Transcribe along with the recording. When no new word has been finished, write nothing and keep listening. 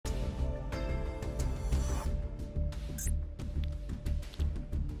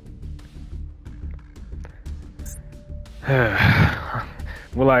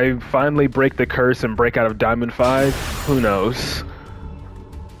Will I finally break the curse and break out of Diamond 5? Who knows?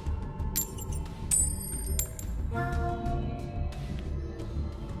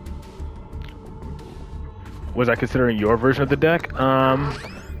 Was I considering your version of the deck?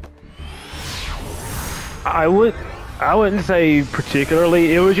 I would I wouldn't say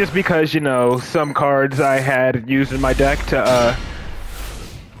particularly. It was just because, you know, some cards I had used in my deck to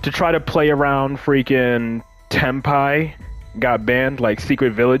try to play around freaking Tempai got banned, like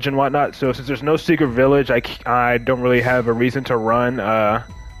Secret Village and whatnot. So since there's no Secret Village, I don't really have a reason to run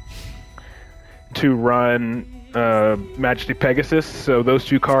Majesty Pegasus. So those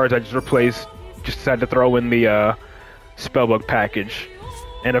two cards I just replaced, just decided to throw in the Spellbook package.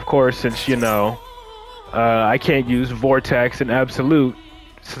 And of course, since, you know, I can't use Vortex and Absolute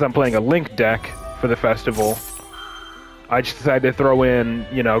since I'm playing a Link deck for the festival, I just decided to throw in,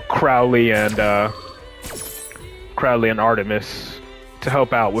 you know, Crowley and Artemis to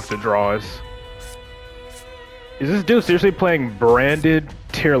help out with the draws. Is this dude seriously playing branded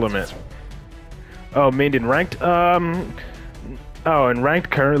tier limit? Oh, mained in ranked? Oh, in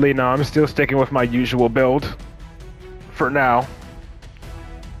ranked currently? No, I'm still sticking with my usual build for now.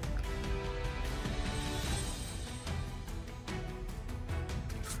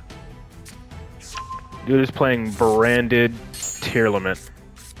 Dude is playing branded tier limit.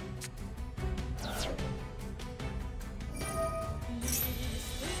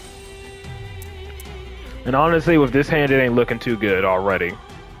 And honestly, with this hand, it ain't looking too good already.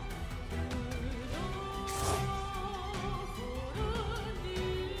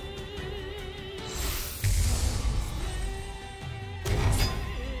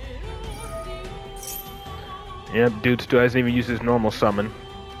 Yep, dude still hasn't even used his normal summon.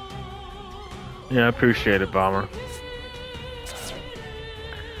 Yeah, I appreciate it, Bomber.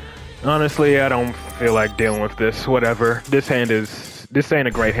 Honestly, I don't feel like dealing with this. Whatever. This ain't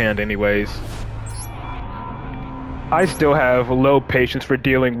a great hand anyways. I still have low patience for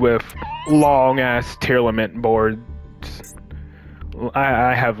dealing with long-ass tier limit boards.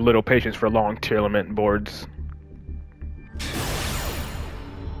 I have little patience for long tier limit boards.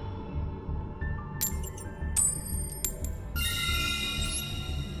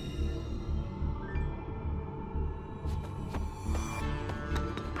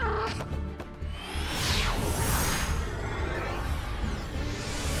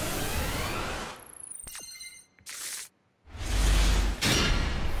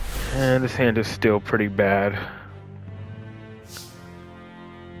 And this hand is still pretty bad.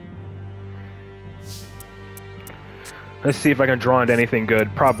 Let's see if I can draw into anything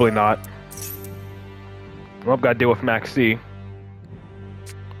good. Probably not. Well, I've got to deal with Max C.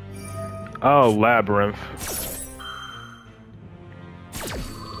 Oh, Labyrinth.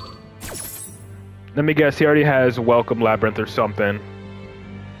 Let me guess, he already has Welcome Labyrinth or something.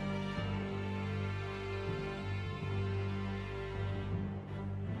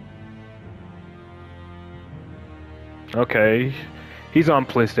 Okay, he's on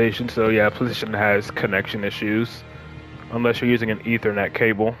PlayStation, so yeah, PlayStation has connection issues. Unless you're using an Ethernet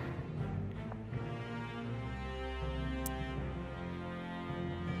cable.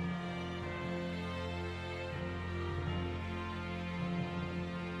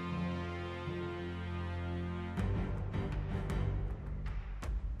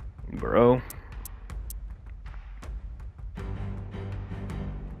 Bro.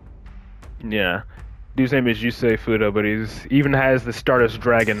 Yeah. Dude's name is Yusei Fudo, but he's even has the Stardust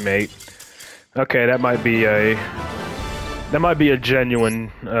Dragon mate. Okay, that might be a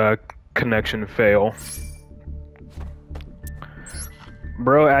genuine connection fail.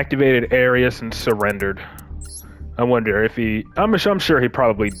 Bro activated Arius and surrendered. I wonder if I'm sure he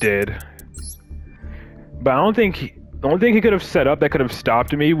probably did. But I don't think the only thing he could have set up that could have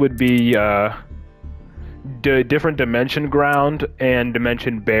stopped me would be different dimension ground and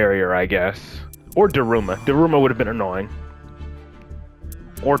dimension barrier, I guess. Or Daruma. Daruma would have been annoying.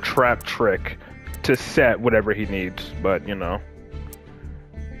 Or Trap Trick to set whatever he needs, but you know.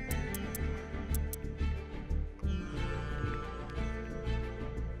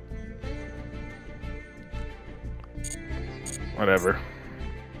 Whatever.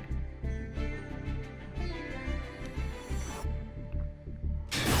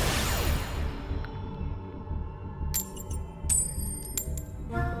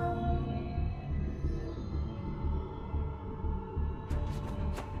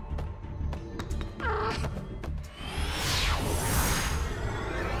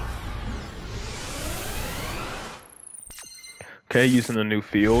 Okay, using the new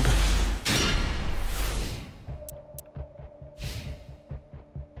field.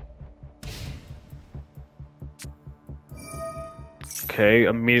 Okay,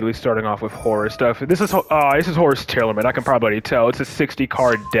 immediately starting off with horror stuff. This is horror's tier limit. I can probably already tell. It's a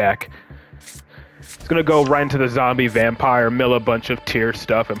 60-card deck. It's gonna go right into the zombie vampire, mill a bunch of tier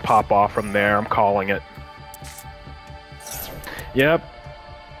stuff, and pop off from there. I'm calling it. Yep.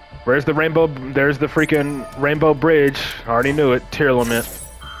 Where's the rainbow? There's the freaking rainbow bridge. Already knew it. Tier limit.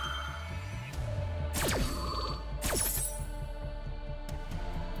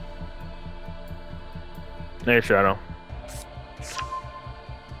 Hey, Shadow.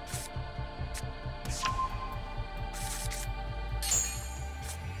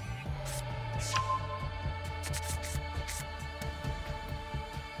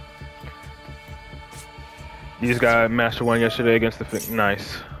 These guys Master 1 yesterday against the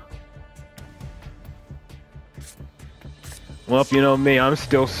nice. Well, you know me, I'm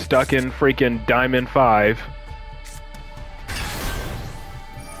still stuck in freaking Diamond 5.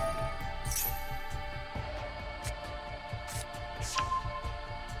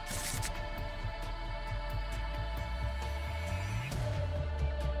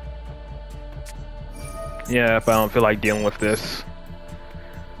 Yeah, if I don't feel like dealing with this.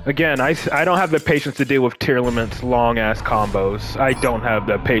 Again, I don't have the patience to deal with tier limits, long-ass combos. I don't have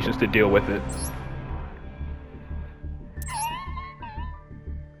the patience to deal with it.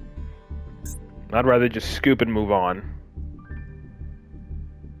 I'd rather just scoop and move on.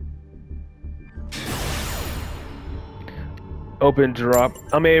 Open drop.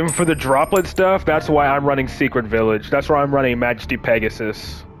 I mean, for the droplet stuff, that's why I'm running Secret Village. That's why I'm running Majesty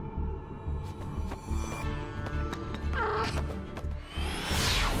Pegasus.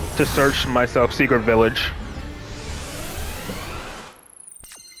 To search myself Secret Village.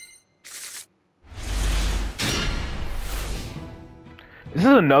 Is this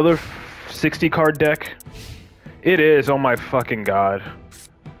another 60-card deck? It is, oh my fucking god.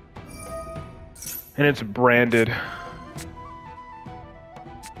 And it's branded.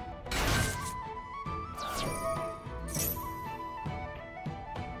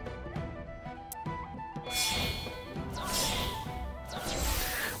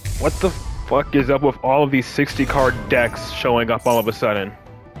 What the fuck is up with all of these 60-card decks showing up all of a sudden?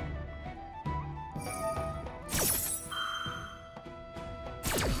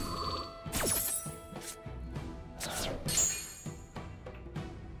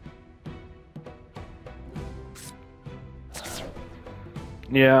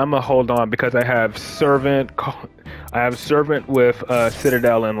 Yeah, I'm gonna hold on because I have Servant. I have Servant with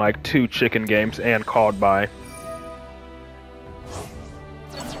Citadel and like 2 chicken games and Called By.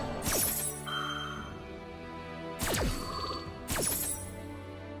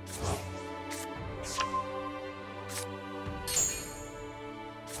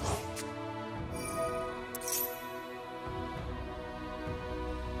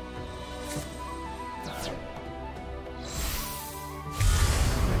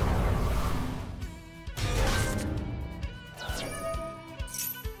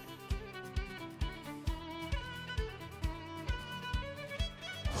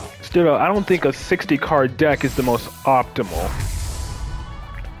 Still, I don't think a 60-card deck is the most optimal.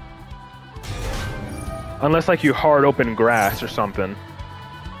 Unless like you hard open grass or something.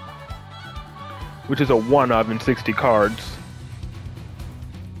 Which is a 1-of in 60 cards.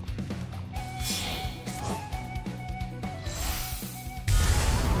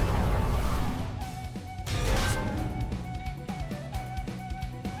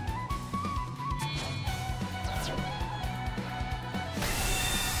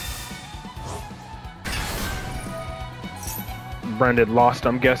 Branded Lost,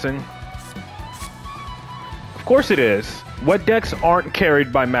 I'm guessing. Of course it is. What decks aren't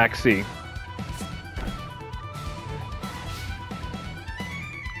carried by Maxi?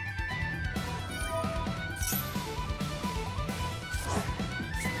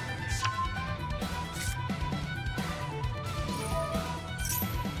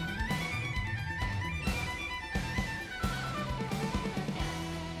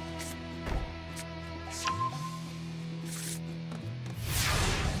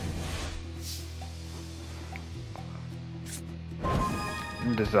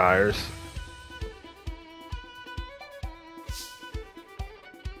 Desires.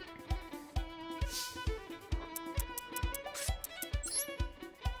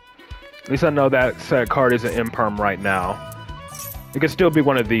 At least I know that set card isn't imperm right now. It could still be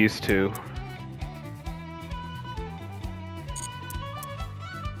one of these two.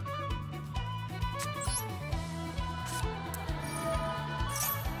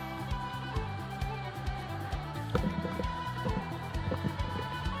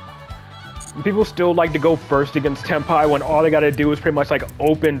 People still like to go first against Tempai when all they gotta do is pretty much like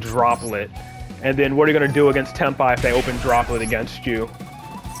open droplet And then what are you going to do against Tempai if they open Droplet against you?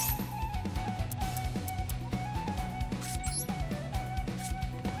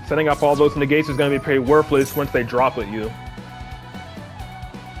 Setting up all those negates is going to be pretty worthless once they Droplet you.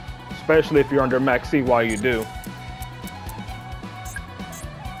 Especially if you're under Max C while you do.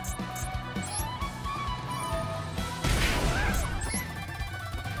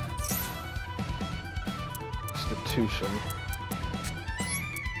 Institution.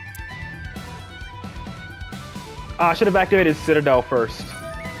 I should have activated Citadel first.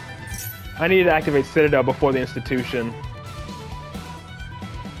 I needed to activate Citadel before the Institution.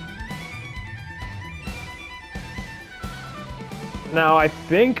 Now, I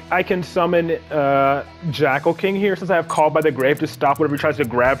think I can summon Jackal King here since I have Called by the Grave to stop whatever he tries to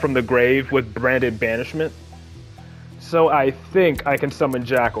grab from the grave with Branded Banishment. So I think I can summon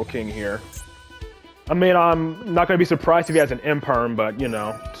Jackal King here. I mean, I'm not going to be surprised if he has an Imperm, but, you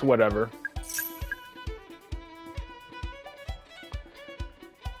know, it's whatever.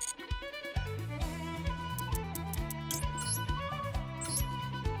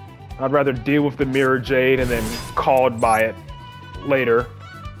 I'd rather deal with the Mirror Jade and then called by it later.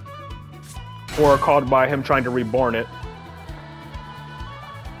 Or called by him trying to reborn it.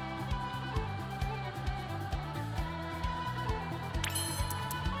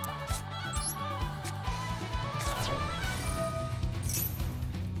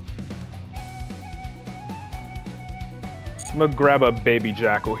 I'm gonna grab a baby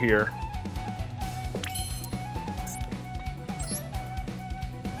Jackal here.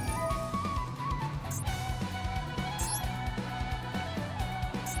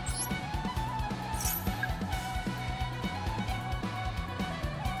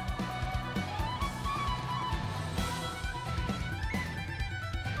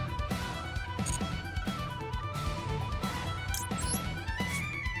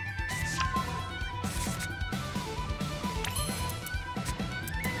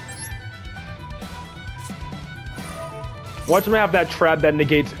 Watch him have that trap that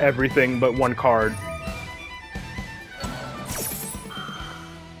negates everything but one card.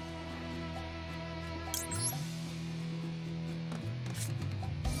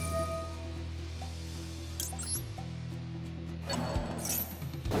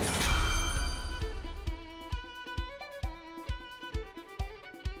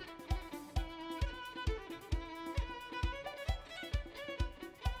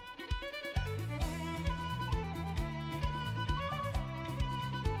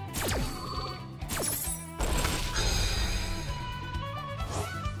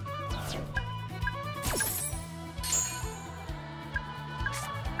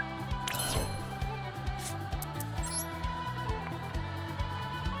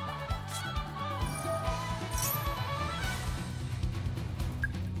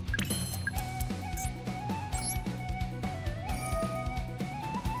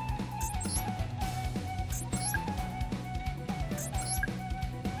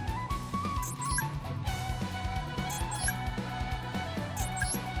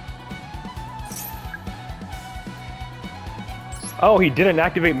 Oh, he didn't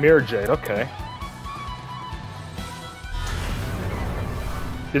activate Mirror Jade, okay.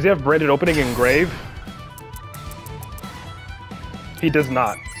 Does he have Branded Opening in Grave? He does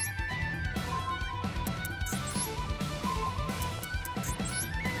not.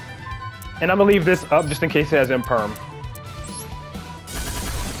 And I'm gonna leave this up just in case he has Imperm.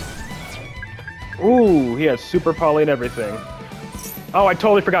 Ooh, he has Super Poly and everything. Oh, I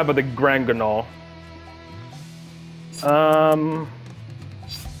totally forgot about the Granganol.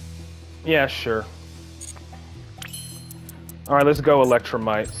 Yeah, sure. Alright, let's go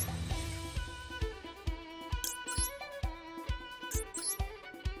Electromite.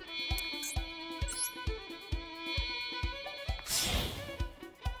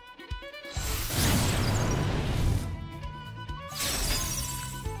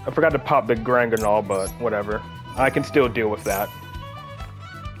 I forgot to pop the Granganol, but whatever. I can still deal with that.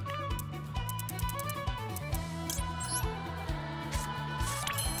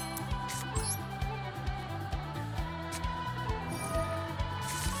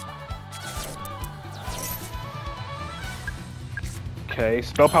 Okay,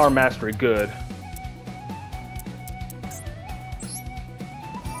 Spell Power Mastery, good.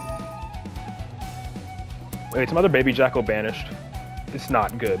 Wait, some other Baby Jackal banished. It's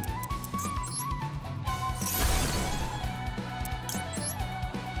not good.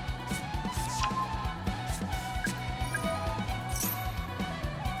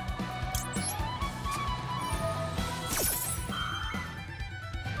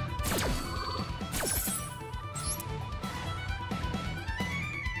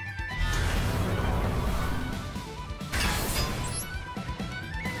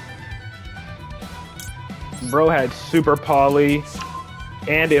 Bro had super poly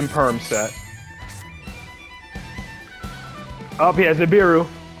and imperm set. Oh, he has Nibiru.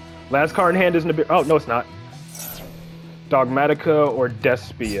 Last card in hand is Nibiru. Oh, no, it's not. Dogmatica or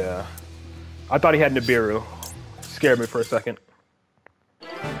Despia. I thought he had Nibiru. Scared me for a second.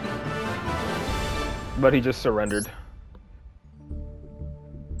 But he just surrendered.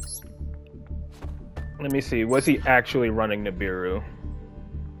 Let me see. Was he actually running Nibiru?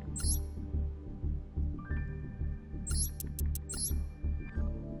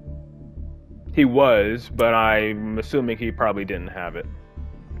 He was, but I'm assuming he probably didn't have it.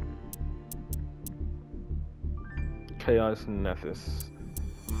 Chaos Nethys.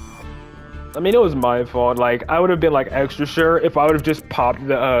 I mean, it was my fault. Like, I would have been, like, extra sure if I would have just popped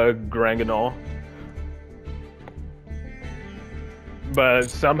the Granganol. But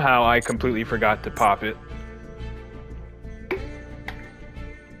somehow I completely forgot to pop it.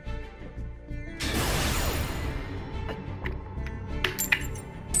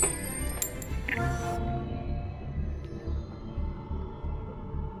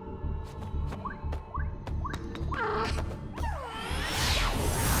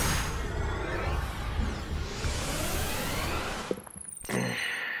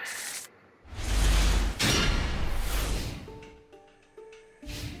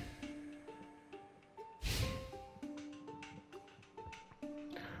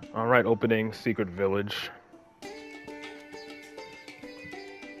 Alright, opening Secret Village.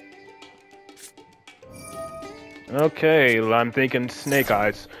 Okay, I'm thinking Snake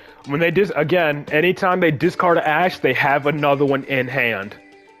Eyes. When they again, anytime they discard an Ash, they have another one in hand.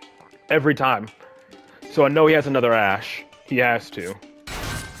 Every time. So I know he has another Ash. He has to.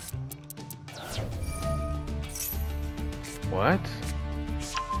 What?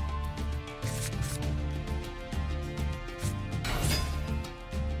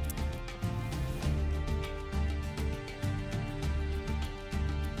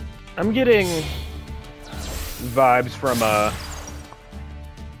 I'm getting vibes from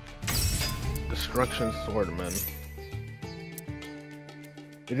Destruction Swordman.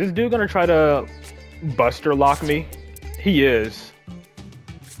 Is this dude gonna try to Buster Lock me? He is.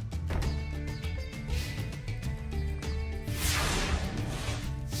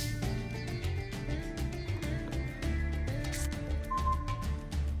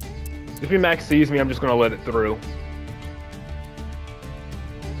 If he max sees me, I'm just gonna let it through.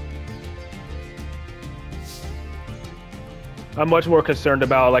 I'm much more concerned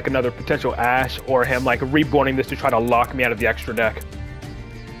about like another potential Ash or him like reborning this to try to lock me out of the extra deck.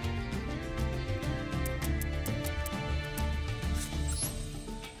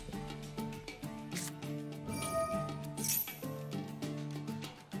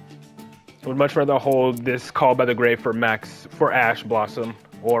 I would much rather hold this Call by the Grave for Max for Ash Blossom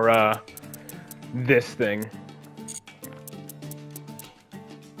or this thing.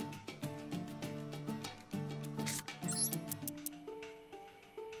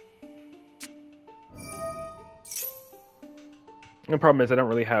 The problem is I don't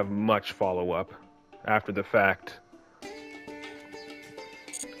really have much follow-up after the fact.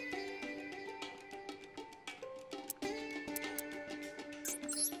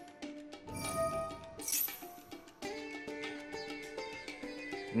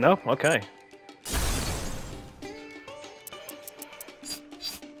 No? Okay.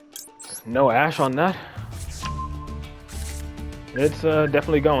 No Ash on that. It's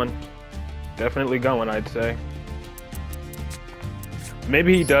definitely going. Definitely going, I'd say.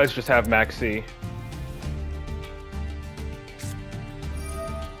 Maybe he does just have Max C.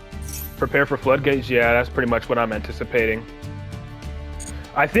 Prepare for Floodgates? Yeah, that's pretty much what I'm anticipating.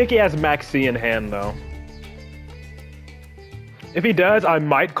 I think he has Max C in hand, though. If he does, I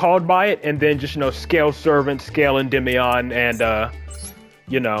might call by it, and then just, you know, scale Servant, scale Endymion, and,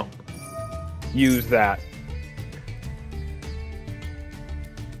 you know, use that.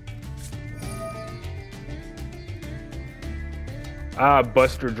 Ah,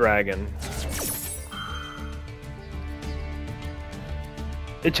 Buster Dragon.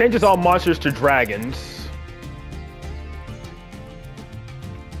 It changes all monsters to dragons.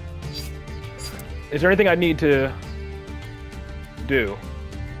 Is there anything I need to do?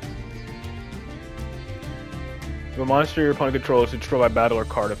 If a monster your opponent controls is destroyed by battle or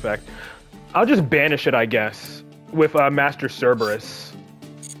card effect, I'll just banish it, I guess, with Master Cerberus.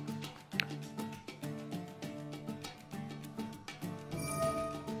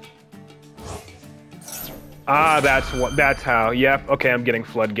 Ah, that's how. Yep, okay, I'm getting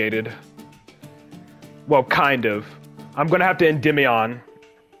floodgated. Well, kind of. I'm gonna have to Endymion.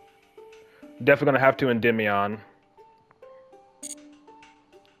 Definitely gonna have to Endymion.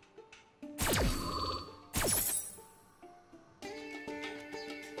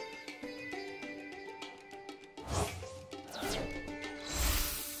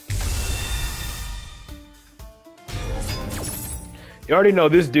 You already know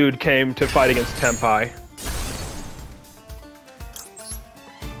this dude came to fight against Tenpai.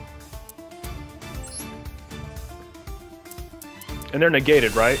 And they're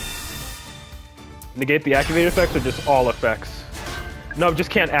negated, right? Negate the activate effects or just all effects? No, just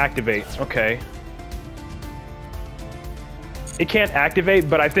can't activate. Okay. It can't activate,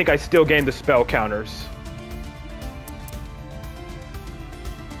 but I think I still gain the spell counters.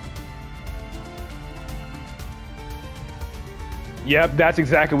 Yep, that's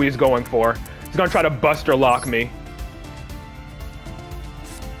exactly what he's going for. He's gonna try to Buster Lock me.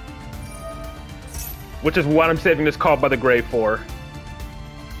 Which is what I'm saving this Called by the Grave for.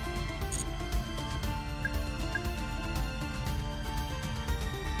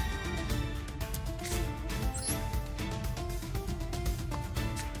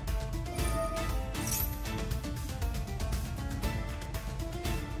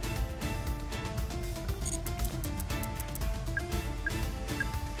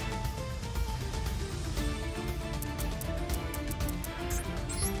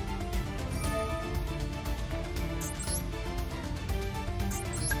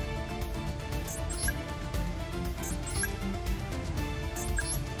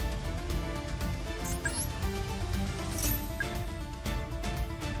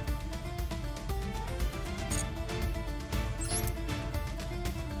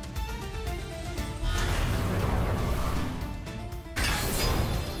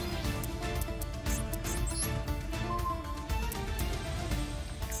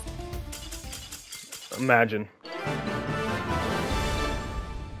 Imagine.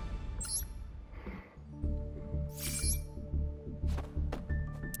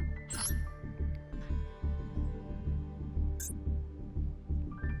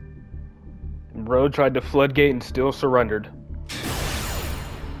 Road tried to floodgate and still surrendered.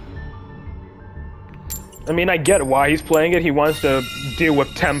 I mean, I get why he's playing it. He wants to deal with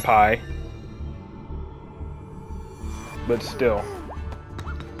Tenpai. But still.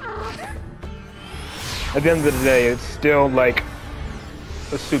 At the end of the day, it's still like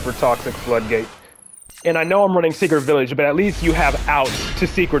a super toxic floodgate. And I know I'm running Secret Village, but at least you have outs to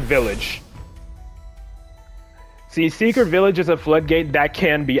Secret Village. See, Secret Village is a floodgate that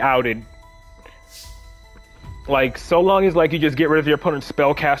can be outed. Like, so long as like you just get rid of your opponent's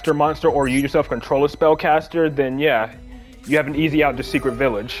spellcaster monster or you yourself control a spellcaster, then yeah, you have an easy out to Secret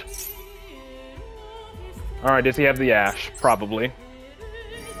Village. Alright, does he have the Ash? Probably.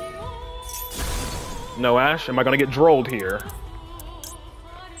 No Ash? Am I gonna get drolled here?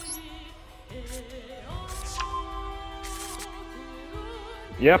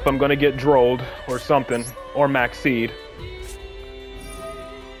 Yep, I'm gonna get drolled, or something, or max seed.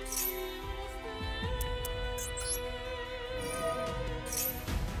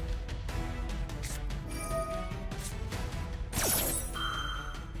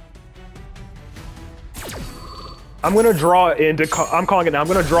 I'm gonna draw into, I'm calling it now, I'm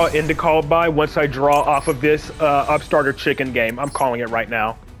gonna draw into Called By once I draw off of this Upstarter Chicken game. I'm calling it right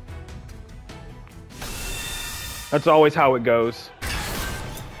now. That's always how it goes.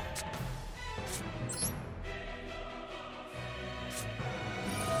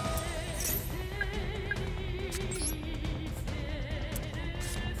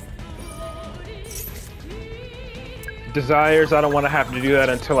 Desires, I don't want to have to do that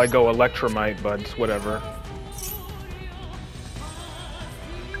until I go Electromite, but it's whatever.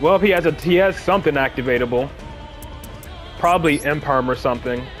 Well, if he has something activatable. Probably Imperm or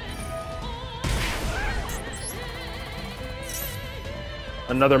something.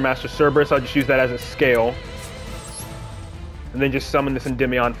 Another Master Cerberus, I'll just use that as a scale. And then just summon this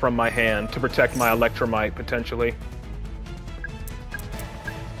Endymion from my hand to protect my Electromite, potentially.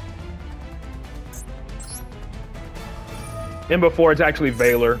 And before it's actually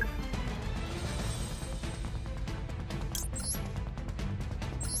Valor.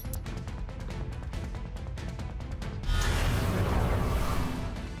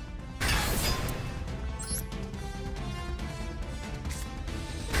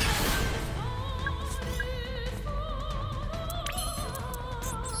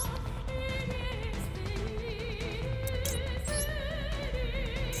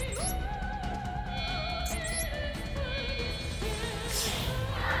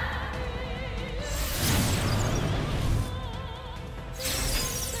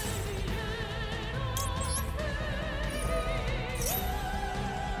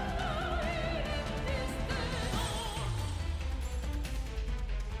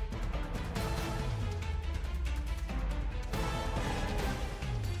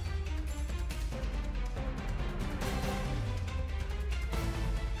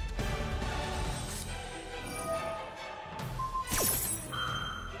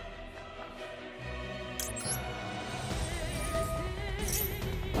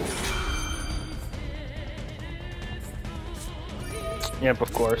 Yep,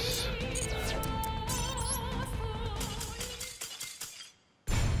 of course.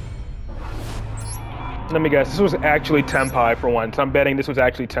 Let me guess, this was actually Tenpai for once. I'm betting this was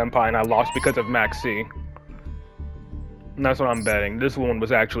actually Tenpai and I lost because of Max C. And that's what I'm betting. This one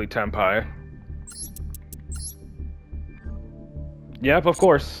was actually Tenpai. Yep, of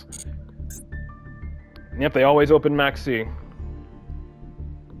course. Yep, they always open Max C.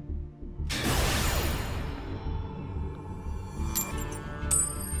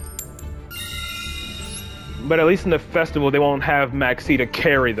 But at least in the festival, they won't have Max C to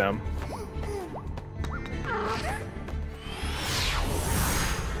carry them.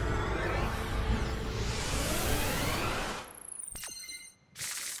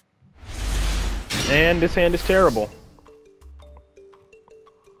 And this hand is terrible.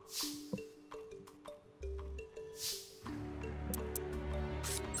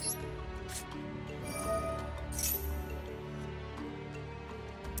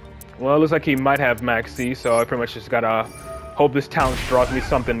 Well, it looks like he might have Max C, so I pretty much just gotta hope this talent draws me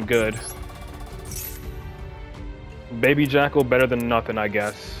something good. Baby Jackal, better than nothing, I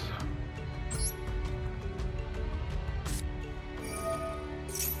guess.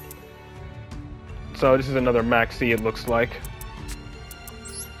 So this is another Max C, it looks like.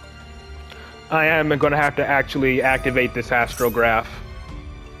 I am gonna have to actually activate this astrograph.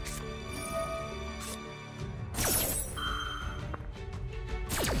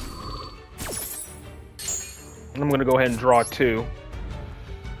 I'm gonna go ahead and draw 2.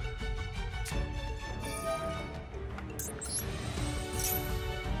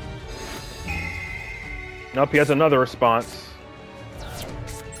 Nope, he has another response.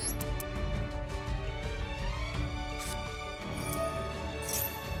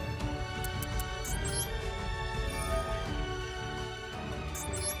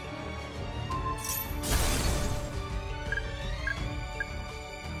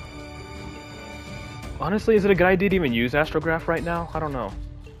 Honestly, is it a good idea to even use astrograph right now? I don't know.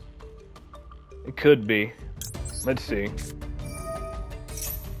 It could be. Let's see.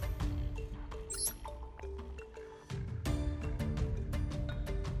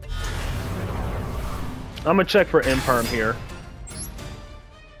 I'm gonna check for imperm here.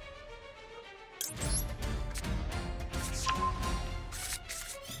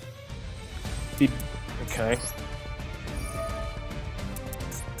 Okay.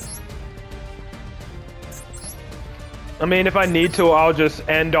 I mean, if I need to, I'll just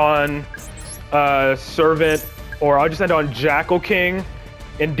end on Servant, or I'll just end on Jackal King,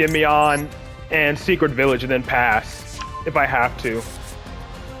 Endymion, and Secret Village, and then pass, if I have to.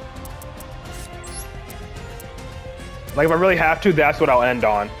 Like, if I really have to, that's what I'll end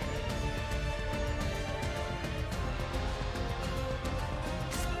on.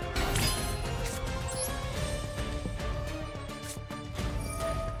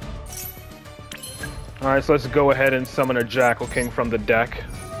 Alright, so let's go ahead and summon a Jackal King from the deck.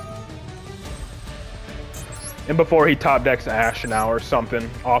 And before he top decks Ash now or something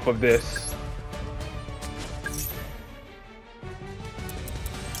off of this.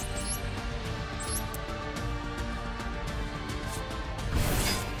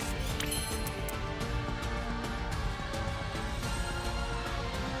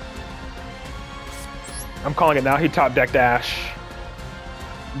 I'm calling it now, he top decked Ash.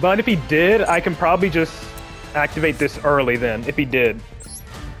 But if he did, I can probably just activate this early then, if he did.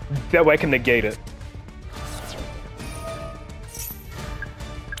 That way I can negate it.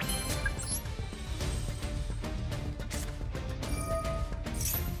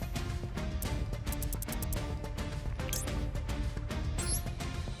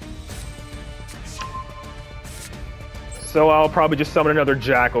 So I'll probably just summon another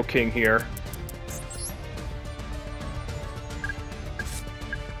Jackal King here.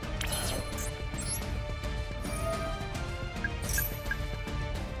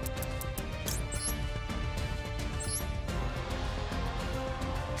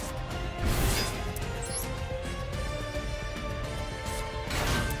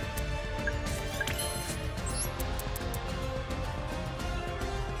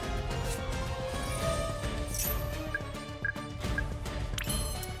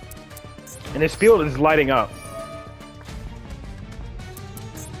 And his field is lighting up.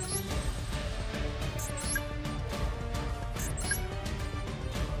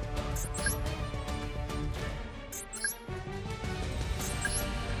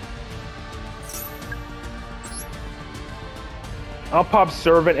 I'll pop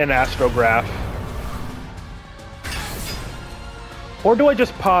Servant and Astrograph. Or do I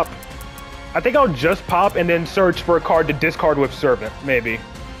just pop... I think I'll just pop and then search for a card to discard with Servant, maybe.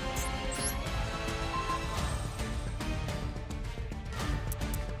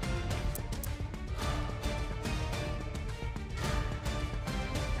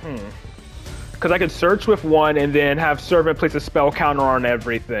 Because I could search with one and then have Servant place a spell counter on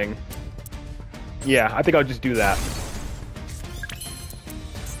everything. Yeah, I think I'll just do that.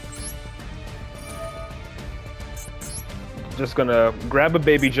 Just gonna grab a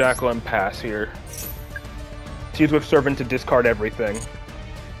baby jackal and pass here. To use with Servant to discard everything.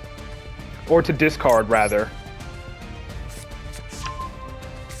 Or to discard, rather.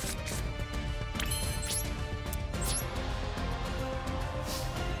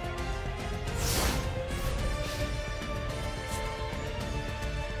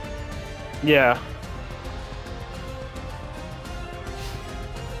 Yeah.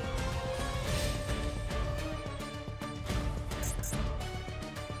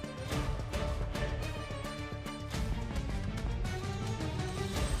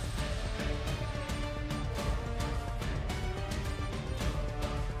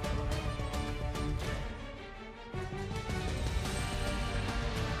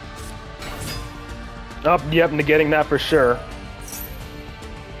 Oh, yep, negating that for sure.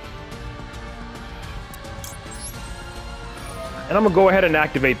 And I'm gonna go ahead and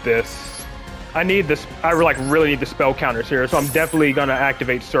activate this. I need this. I like really need the spell counters here, so I'm definitely gonna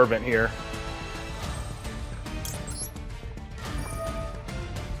activate Servant here.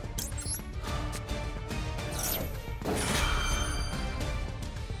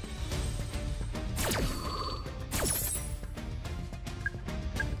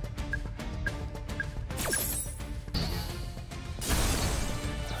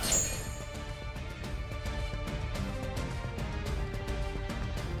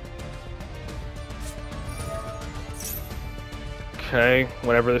 Okay,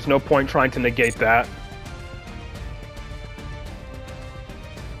 whatever. There's no point trying to negate that.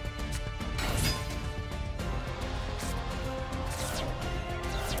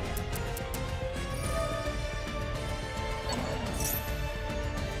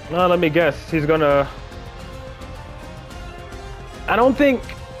 Let me guess. He's gonna... I don't think...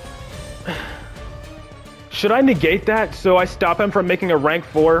 Should I negate that so I stop him from making a rank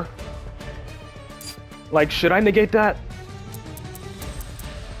 4? Like, should I negate that?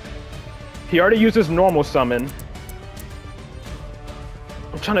 He already uses normal summon.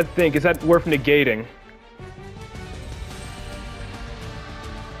 I'm trying to think, is that worth negating?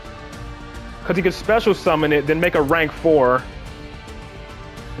 Because he could special summon it, then make a rank 4.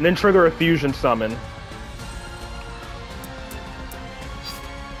 And then trigger a fusion summon.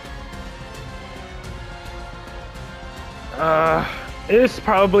 It is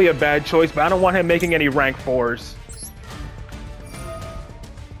probably a bad choice, but I don't want him making any rank 4s.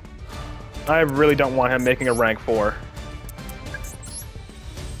 I really don't want him making a rank 4.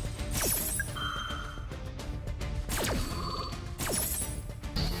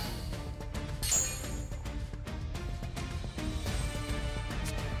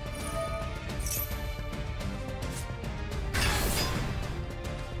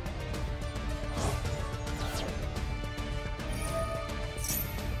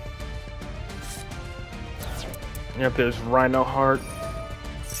 Yep, there's Rhino Heart.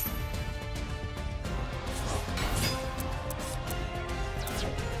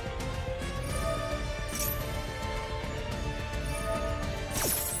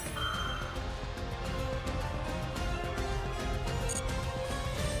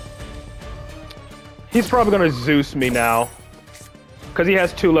 He's probably gonna Zeus me now. Because he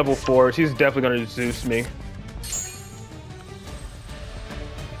has 2 level 4s, he's definitely gonna Zeus me.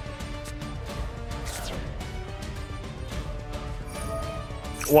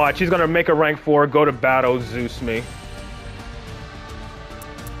 Watch, he's gonna make a rank 4, go to battle, Zeus me.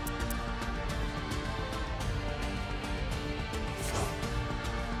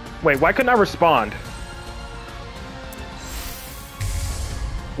 Wait, why couldn't I respond?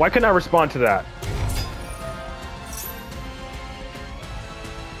 Why couldn't I respond to that?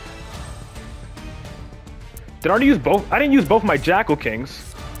 Did I already use both? I didn't use both my Jackal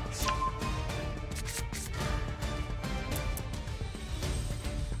Kings.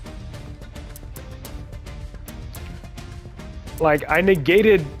 Like, I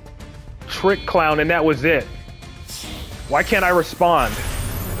negated Trick Clown and that was it. Why can't I respond?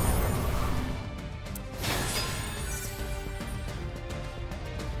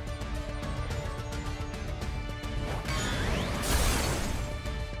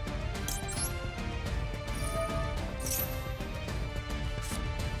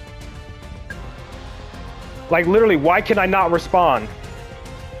 Like, literally, why can I not respond?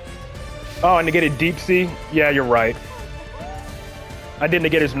 Oh, I negated Deep Sea? Yeah, you're right. I didn't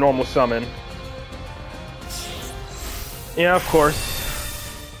negate his normal summon. Yeah, of course.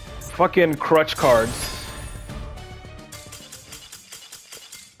 Fucking crutch cards.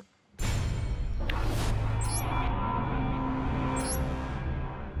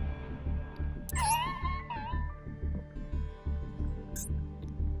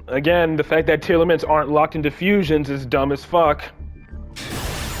 Again, the fact that tier limits aren't locked into fusions is dumb as fuck.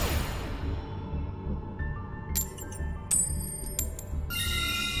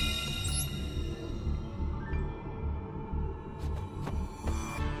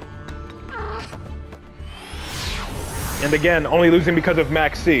 And again, only losing because of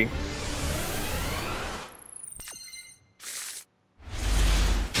Max C.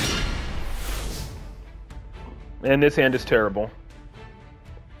 And this hand is terrible.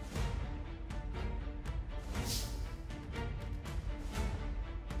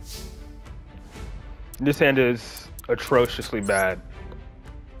 This hand is atrociously bad.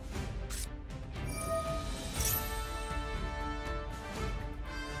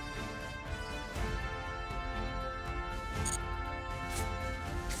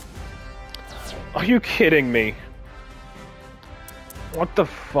 Are you kidding me? What the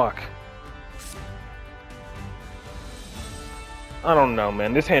fuck? I don't know,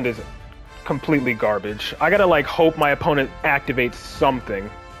 man. This hand is completely garbage. I gotta, like, hope my opponent activates something.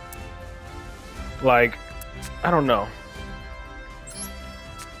 Like, I don't know.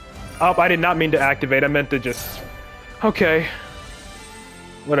 Oh, I did not mean to activate. I meant to just... Okay.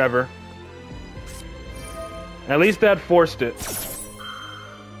 Whatever. At least that forced it.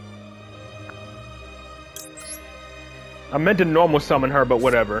 I meant to normal summon her, but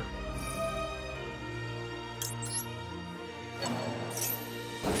whatever.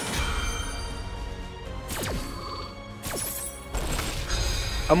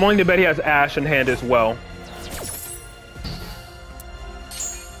 I'm willing to bet he has Ash in hand as well.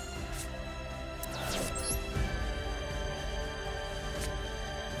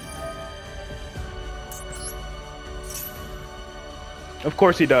 Of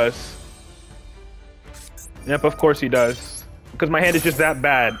course he does. Yep, of course he does. Because my hand is just that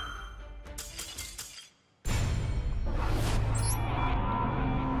bad.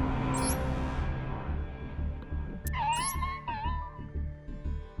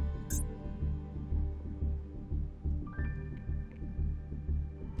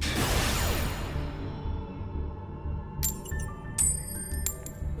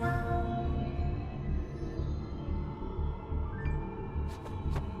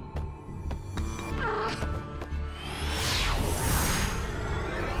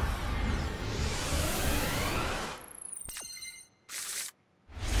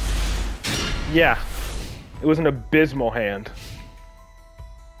 Yeah, it was an abysmal hand.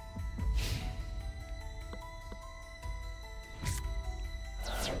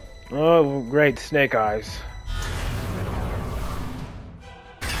 Oh, great, Snake Eyes.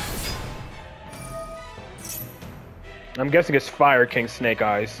 I'm guessing it's Fire King Snake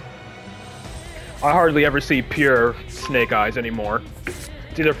Eyes. I hardly ever see pure Snake Eyes anymore.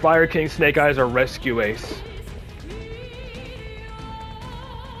 It's either Fire King Snake Eyes or Rescue Ace.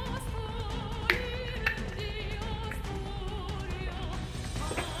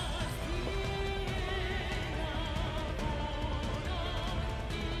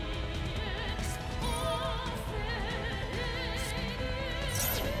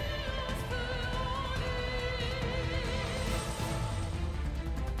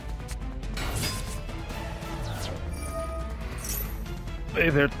 Hey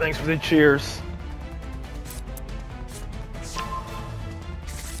there, thanks for the cheers.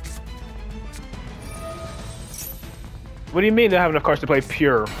 What do you mean they have enough cards to play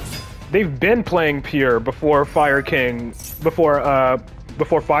pure? They've been playing pure before Fire King, before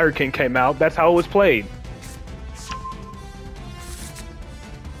Fire King came out. That's how it was played.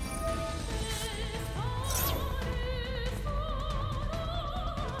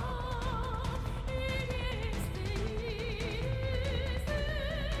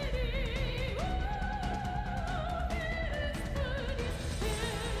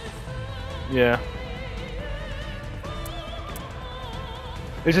 Yeah.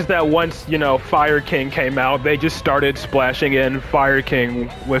 It's just that once, you know, Fire King came out, they just started splashing in Fire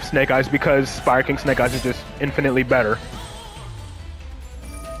King with Snake Eyes because Fire King Snake Eyes is just infinitely better.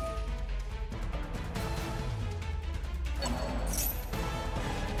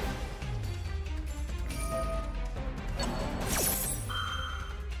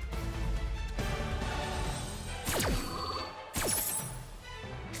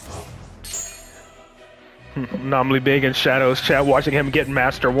 Normally big in Shadow's chat watching him get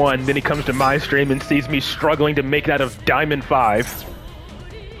Master 1, then he comes to my stream and sees me struggling to make it out of Diamond 5.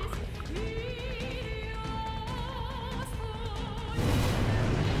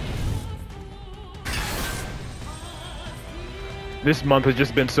 This month has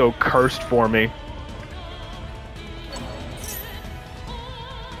just been so cursed for me.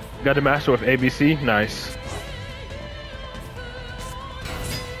 Got to Master with ABC? Nice.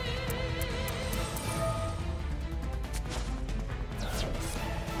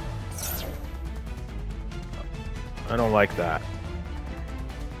 don't like that.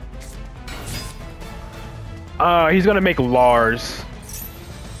 He's gonna make Lars.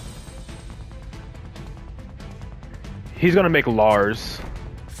 He's gonna make Lars.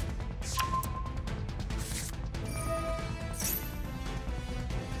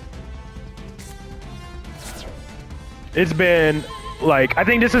 It's been, like, I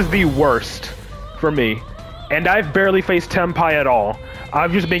think this is the worst for me. And I've barely faced Tenpai at all.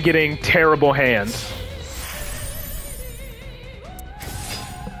 I've just been getting terrible hands.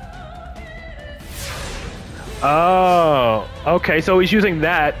 Oh, okay, so he's using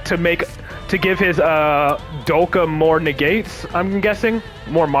that to give his Dolka more negates, I'm guessing?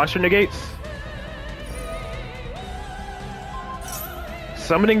 More monster negates?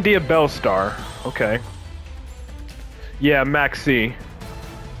 Summoning Diabell Star. Okay. Yeah, Max C.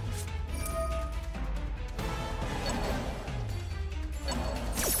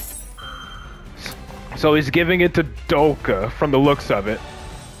 So he's giving it to Dolka from the looks of it.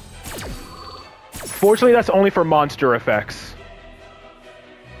 Fortunately, that's only for monster effects.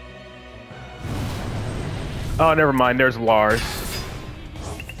 Oh, never mind. There's Lars.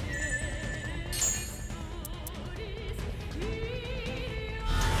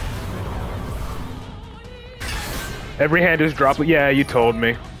 Every hand is dropped. Yeah, you told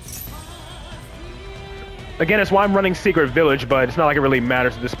me. Again, that's why I'm running Secret Village, but it's not like it really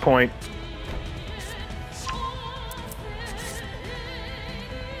matters at this point.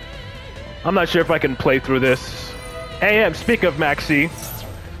 I'm not sure if I can play through this. AM, speak of Maxi.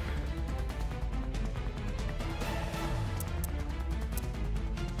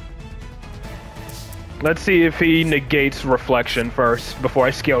 Let's see if he negates Reflection first, before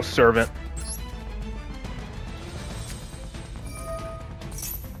I scale Servant.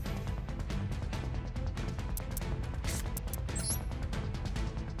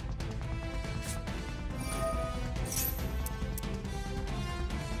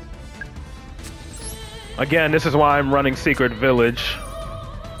 Again, this is why I'm running Secret Village.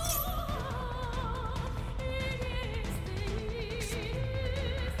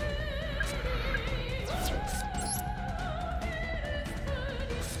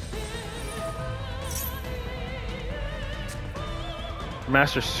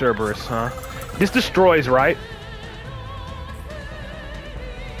 Master Cerberus, huh? This destroys, right?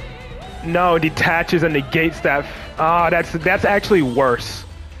 No, it detaches and negates that. Ah, that's actually worse.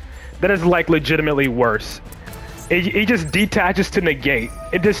 That is, like, legitimately worse. It just detaches to negate.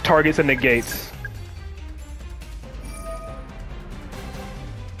 It just targets and negates.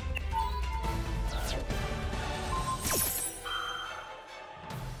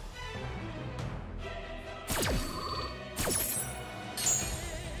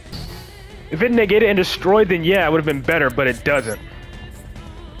 If it negated and destroyed, then yeah, it would have been better, but it doesn't.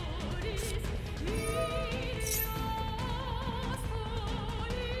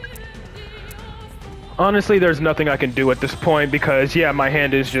 Honestly, there's nothing I can do at this point because, yeah, my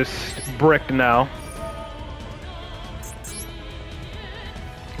hand is just bricked now.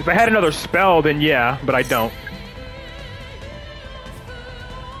 If I had another spell, then yeah, but I don't.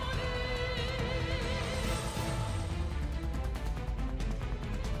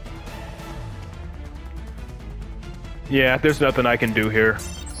 Yeah, there's nothing I can do here.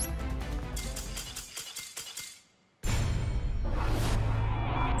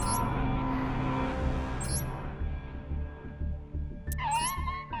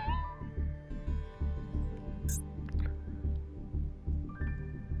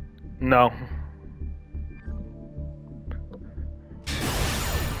 No.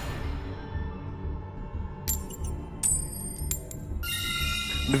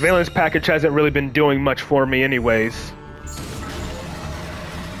 The Valence package hasn't really been doing much for me anyways.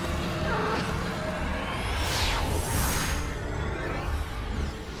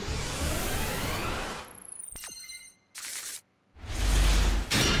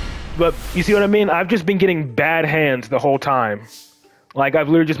 But you see what I mean? I've just been getting bad hands the whole time. Like, I've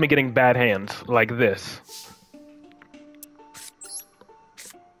literally just been getting bad hands, like this.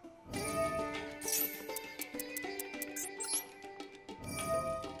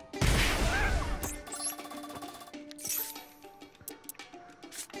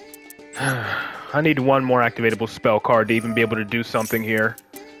 I need one more activatable spell card to even be able to do something here.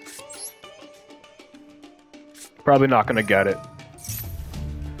 Probably not gonna get it.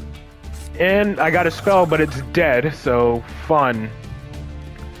 And I got a spell, but it's dead, so fun.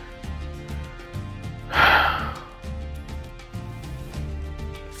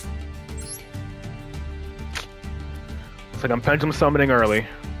 Looks like I'm pendulum summoning early.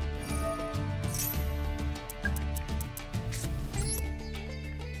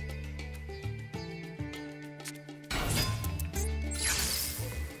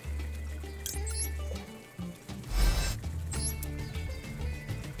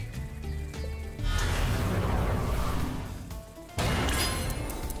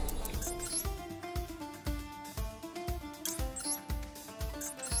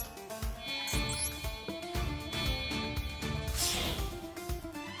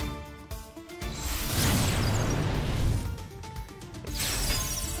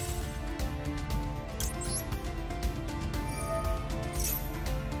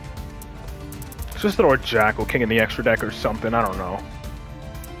 Just throw a Jackal King in the extra deck or something, I don't know.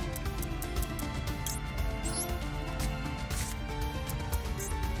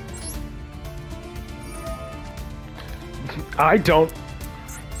 I don't...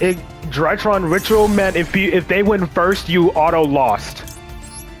 Drytron Ritual meant if they win first, you auto-lost.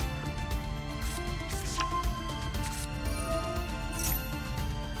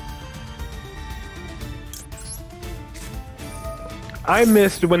 I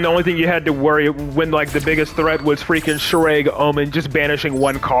missed when the only thing you had to worry when like the biggest threat was freaking Shurag Omen just banishing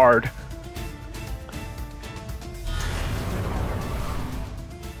one card.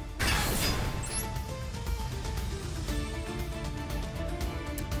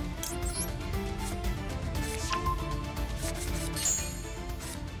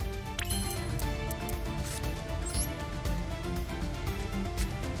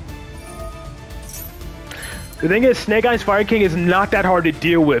 The thing is, Snake Eyes Fire King is not that hard to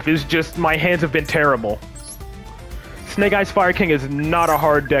deal with. It's just my hands have been terrible. Snake Eyes Fire King is not a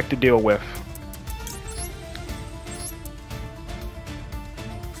hard deck to deal with.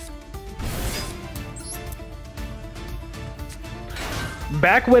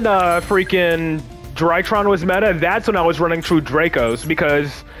 Back when freaking Drytron was meta, that's when I was running True Dracos,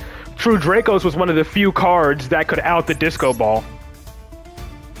 because True Dracos was one of the few cards that could out the Disco Ball.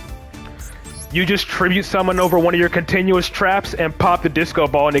 You just tribute summon over one of your continuous traps and pop the Disco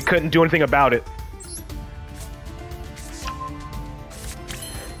Ball and it couldn't do anything about it.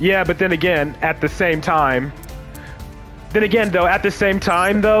 Yeah, but then again, at the same time...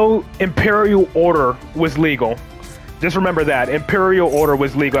 Imperial Order was legal. Just remember that. Imperial Order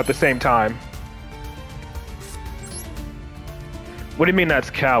was legal at the same time. What do you mean that's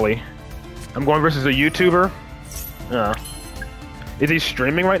Cali? I'm going versus a YouTuber? Is he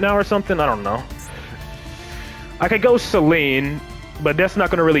streaming right now or something? I don't know. I could go Celine, but that's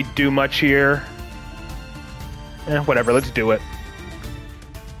not going to really do much here. Whatever, let's do it.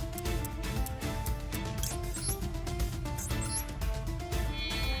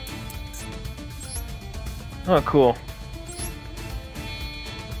 Oh, cool.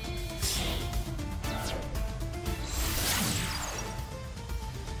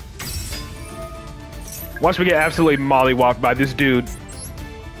 Watch me get absolutely mollywopped by this dude.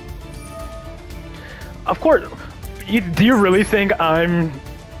 Of course, do you really think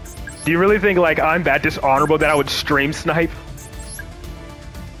like I'm that dishonorable that I would stream snipe?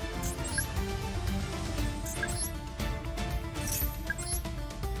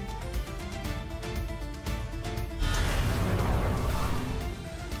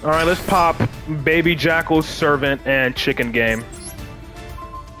 Alright, let's pop Baby Jackal, Servant, and Chicken Game.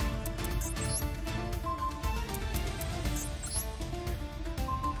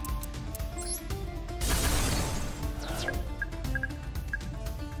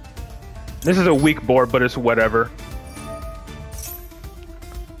 This is a weak board, but it's whatever.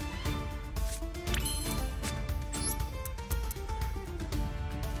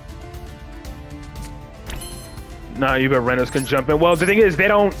 Nah, you bet Renos can jump in. Well, the thing is,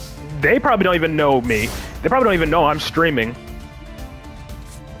 they probably don't even know me. They probably don't even know I'm streaming.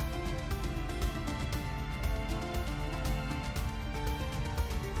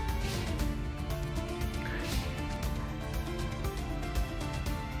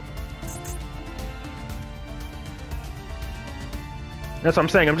 That's what I'm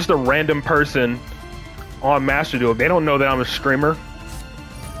saying. I'm just a random person on Master Duel. They don't know that I'm a streamer.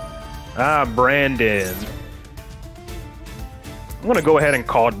 Ah, Brandon. I'm gonna go ahead and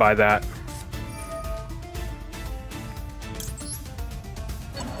call it by that.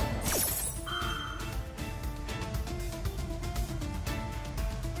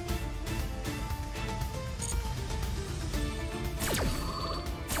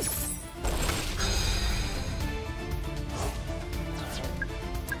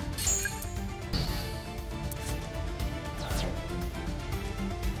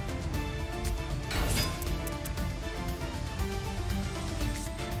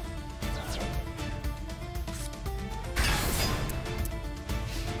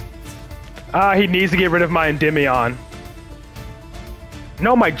 He needs to get rid of my Endymion.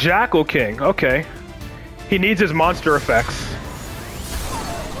 No, my Jackal King. Okay. He needs his monster effects.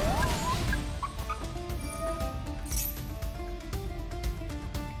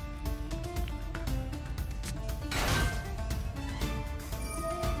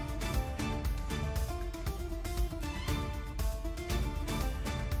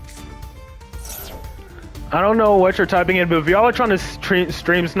 I don't know what you're typing in, but if y'all are trying to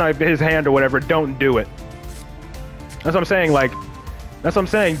stream snipe his hand or whatever, don't do it. That's what I'm saying, like... That's what I'm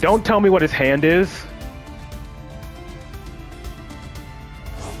saying, don't tell me what his hand is.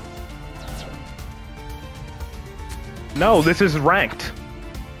 No, this is ranked.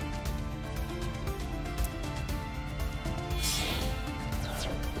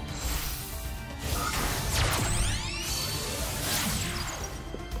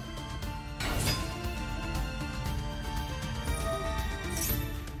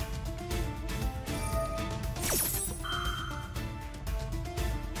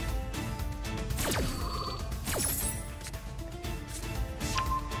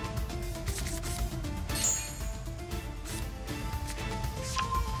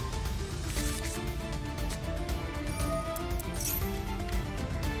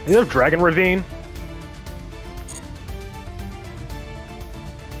 You have Dragon Ravine?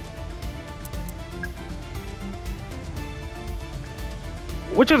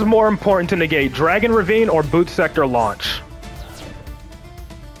 Which is more important to negate, Dragon Ravine or Boot Sector Launch?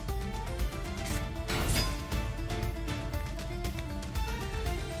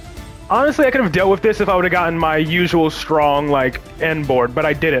 Honestly, I could have dealt with this if I would have gotten my usual strong, like, end board, but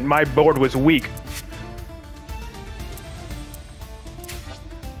I didn't. My board was weak.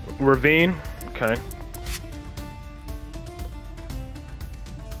 Ravine? Okay.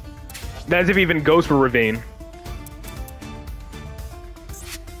 That's if he even goes for Ravine.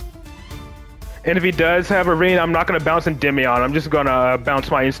 And if he does have Ravine, I'm not going to bounce Endymion. I'm just going to bounce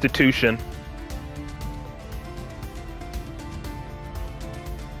my Institution.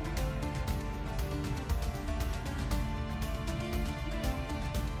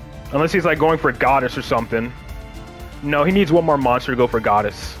 Unless he's like going for Goddess or something. No, he needs one more monster to go for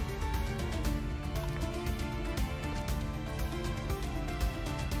Goddess.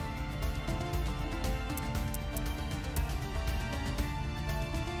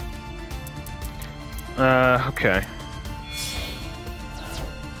 Okay.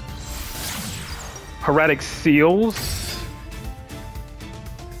 Heretic Seals.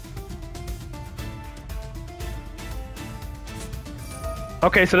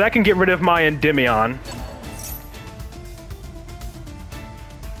 Okay, so that can get rid of my Endymion.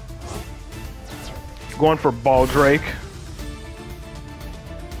 Going for Baldrake.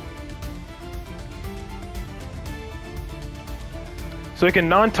 So he can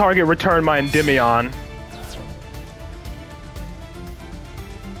non-target return my Endymion.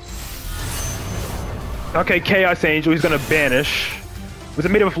 Okay, Chaos Angel, he's gonna banish. Was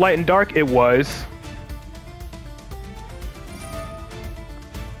it made of light and dark? It was.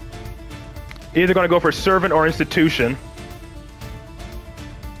 Either gonna go for Servant or Institution.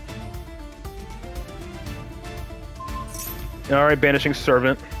 Alright, banishing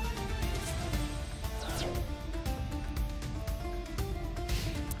Servant.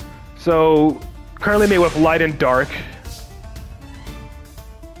 So, currently made with light and dark.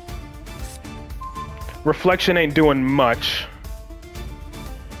 Reflection ain't doing much.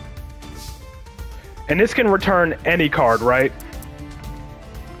 And this can return any card, right?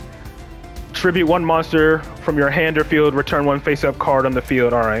 Tribute one monster from your hand or field, return one face-up card on the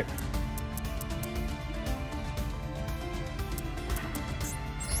field, alright.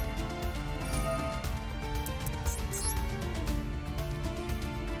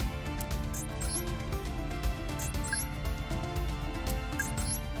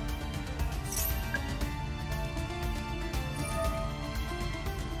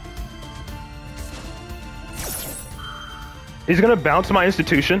 He's gonna bounce my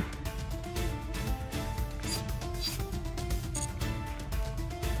Institution.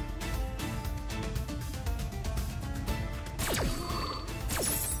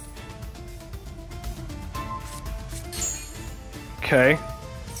 Okay.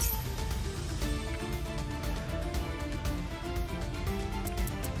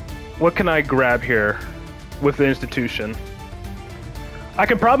 What can I grab here with the Institution? I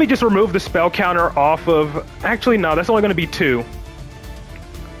can probably just remove the spell counter off of... Actually, no, that's only going to be 2.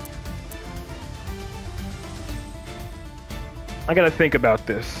 I gotta think about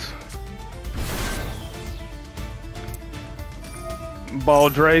this.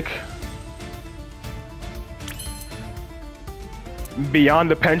 Baldrake. Beyond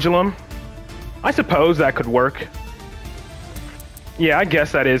the Pendulum. I suppose that could work. Yeah, I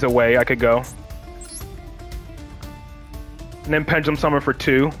guess that is a way I could go. And then Pendulum Summon for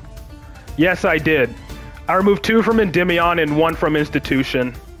 2. Yes, I did. I removed 2 from Endymion and 1 from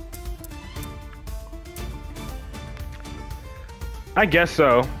Institution. I guess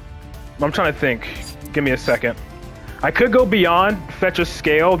so. I'm trying to think. Give me a second. I could go Beyond, fetch a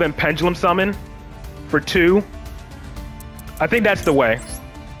Scale, then Pendulum Summon for 2. I think that's the way.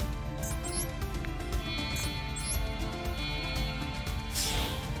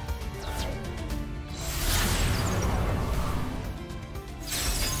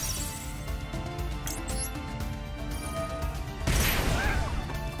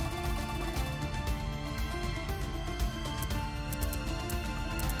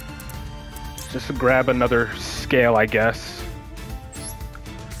 Just grab another scale, I guess.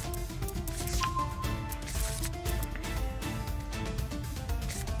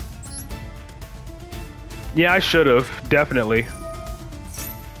 Yeah, I should have, definitely.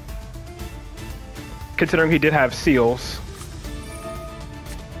 Considering he did have seals.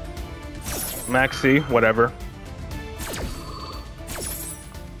 Maxi, whatever.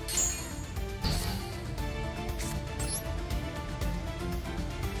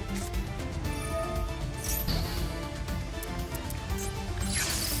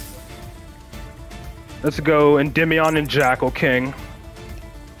 Let's go Endymion and Jackal King.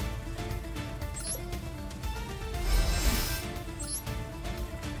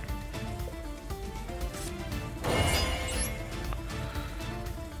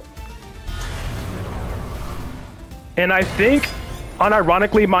 And I think,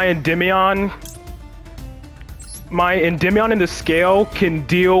 unironically, my Endymion in the scale can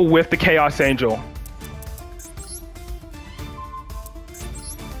deal with the Chaos Angel.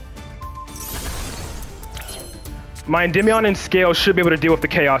 My Endymion in scale should be able to deal with the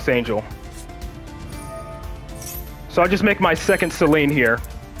Chaos Angel. So I'll just make my second Selene here.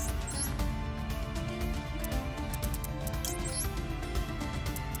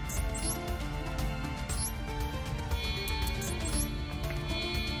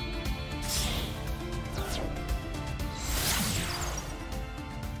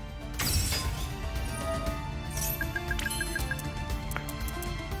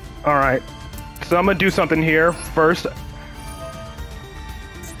 All right, so I'm gonna do something here first. I'm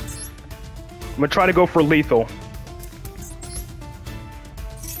gonna try to go for lethal.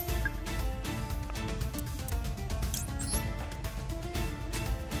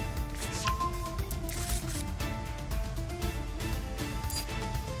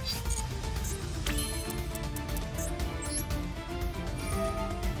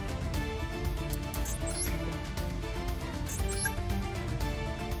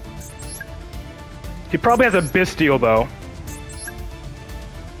 He probably has a Bestial, though.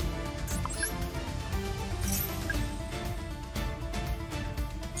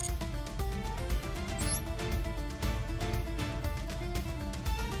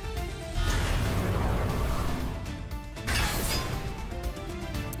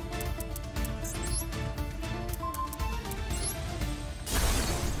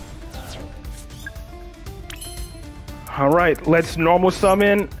 All right, let's normal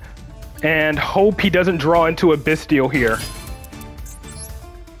summon and hope he doesn't draw into a Bestial here.